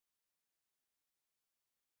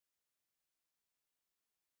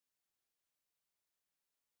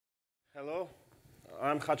Hello,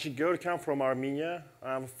 I'm Khachik Gevorgyan from Armenia.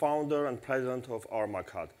 I'm founder and president of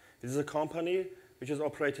ARMACAD. This is a company which is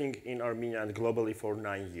operating in Armenia and globally for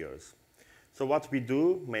 9 years. So what we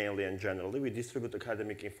do, mainly and generally, we distribute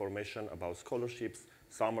academic information about scholarships,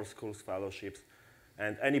 summer schools, fellowships,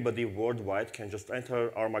 and anybody worldwide can just enter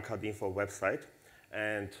ARMACAD info website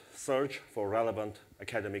and search for relevant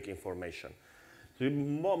academic information. So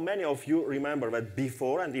many of you remember that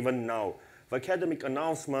before and even now, the academic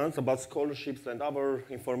announcements about scholarships and other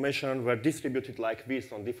information were distributed like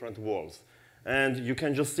this on different walls. And you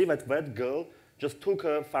can just see that that girl just took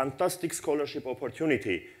a fantastic scholarship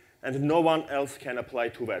opportunity, and no one else can apply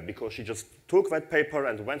to that because she just took that paper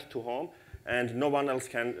and went to home, and no one else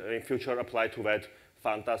can in future apply to that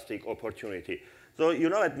fantastic opportunity. So you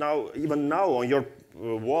know that now, even now on your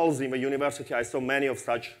walls in the university, I saw many of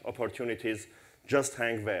such opportunities just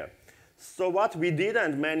hang there. So what we did,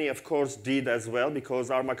 and many of course did as well,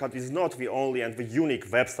 because ARMACAD is not the only and the unique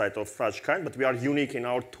website of such kind, but we are unique in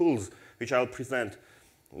our tools, which I'll present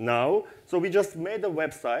now. So we just made a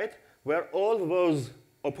website where all those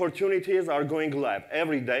opportunities are going live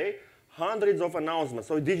every day, hundreds of announcements.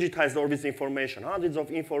 So we digitized all this information, hundreds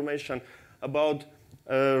of information about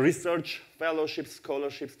research, fellowships,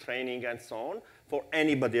 scholarships, training, and so on. For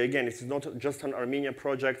anybody. Again, this is not just an Armenian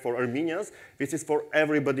project for Armenians. This is for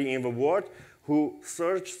everybody in the world who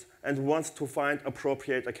searches and wants to find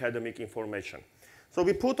appropriate academic information. So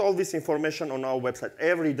we put all this information on our website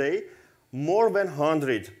every day. More than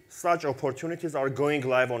 100 such opportunities are going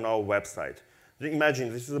live on our website.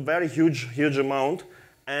 Imagine, this is a very huge amount,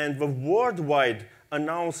 and the worldwide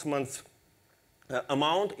announcements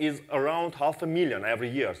amount is around 500,000 every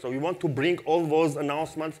year. So we want to bring all those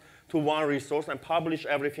announcements to one resource and publish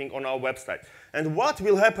everything on our website. And what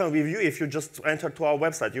will happen with you if you just enter to our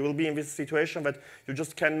website? You will be in this situation that you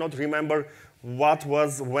just cannot remember what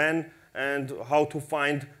was when and how to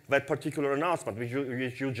find that particular announcement,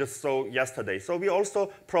 which you just saw yesterday. So we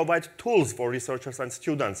also provide tools for researchers and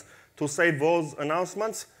students to save those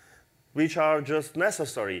announcements which are just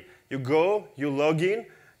necessary. You go, you log in,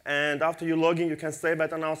 and after you log in, you can save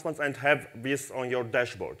that announcement and have this on your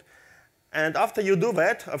dashboard. And after you do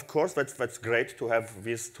that, of course, that's great to have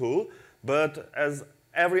this tool. But as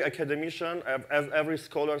every academician, as every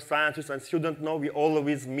scholar, scientist, and student know, we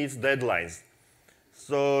always miss deadlines.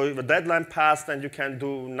 So if the deadline passed and you can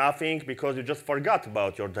do nothing because you just forgot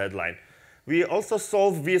about your deadline. We also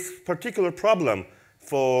solve this particular problem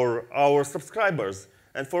for our subscribers.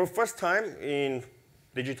 And for the first time in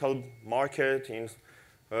digital market, in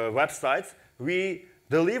websites, we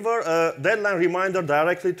deliver a deadline reminder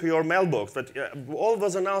directly to your mailbox. That all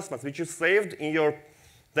those announcements which you saved in your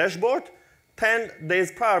dashboard, 10 days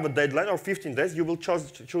prior to the deadline, or 15 days, you will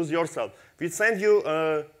choose yourself. We send you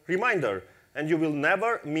a reminder, and you will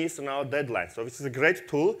never miss an hour deadline. So this is a great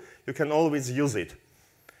tool. You can always use it.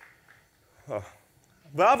 The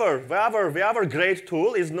other great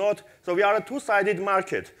tool is not, so we are a two-sided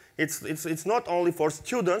market. It's not only for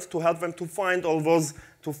students to help them to find all those,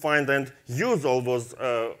 to find and use all those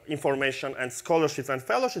information and scholarships and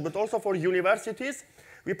fellowships, but also for universities.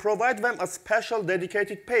 We provide them a special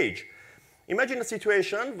dedicated page. Imagine a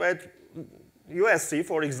situation that USC,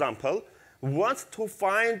 for example, wants to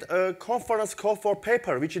find a conference call for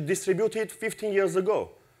paper which is distributed 15 years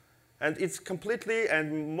ago. And it's completely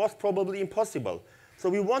and most probably impossible. So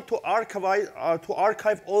we want to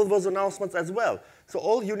archive all those announcements as well. So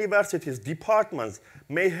all universities, departments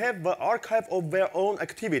may have the archive of their own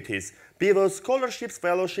activities, be those scholarships,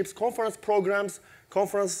 fellowships, conference programs,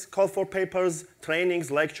 conference call for papers, trainings,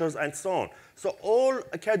 lectures, and so on. So all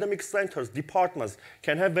academic centers, departments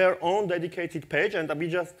can have their own dedicated page, and we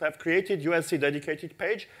just have created USC dedicated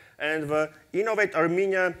page, and the Innovate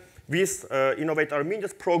Armenia, this Innovate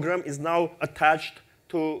Armenia's program is now attached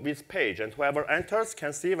to this page, and whoever enters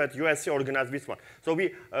can see that USC organized this one. So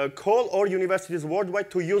we call all universities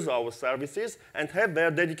worldwide to use our services and have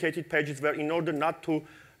their dedicated pages there in order not to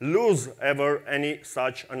lose ever any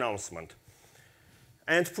such announcement.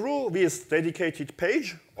 And through this dedicated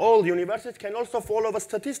page, all universities can also follow the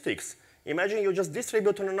statistics. Imagine you just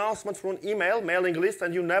distribute an announcement through an email, mailing list,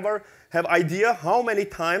 and you never have idea how many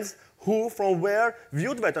times, who, from where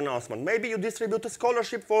viewed that announcement. Maybe you distribute a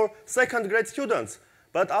scholarship for second-grade students,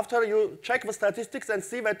 but after you check the statistics and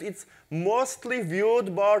see that it's mostly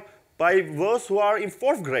viewed by those who are in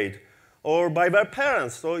 4th grade or by their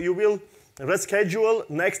parents. So you will reschedule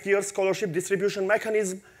next year's scholarship distribution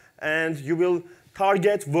mechanism, and you will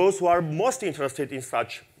target those who are most interested in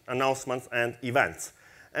such announcements and events.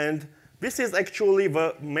 And this is actually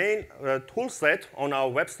the main tool set on our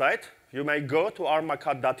website. You may go to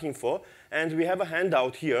armacad.info, and we have a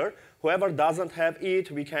handout here Whoever doesn't have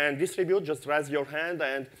it, we can distribute. Just raise your hand,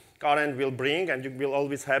 and Karen will bring, and you will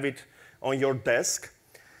always have it on your desk.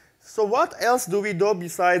 So what else do we do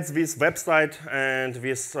besides this website and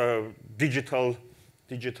this digital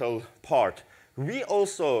part? We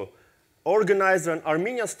also organize an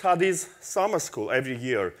Armenian Studies summer school every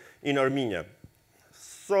year in Armenia.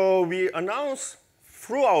 So we announce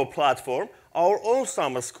through our platform our own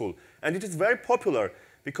summer school. And it is very popular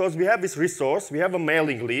because we have this resource, we have a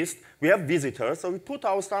mailing list, we have visitors. So we put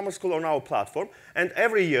our summer school on our platform. And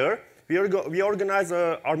every year, we organize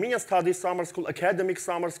an Armenian Studies summer school, academic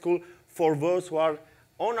summer school for those who are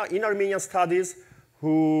in Armenian studies,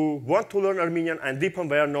 who want to learn Armenian and deepen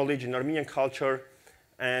their knowledge in Armenian culture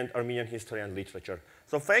and Armenian history and literature.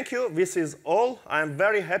 So thank you. This is all. I am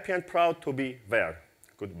very happy and proud to be there.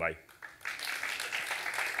 Goodbye.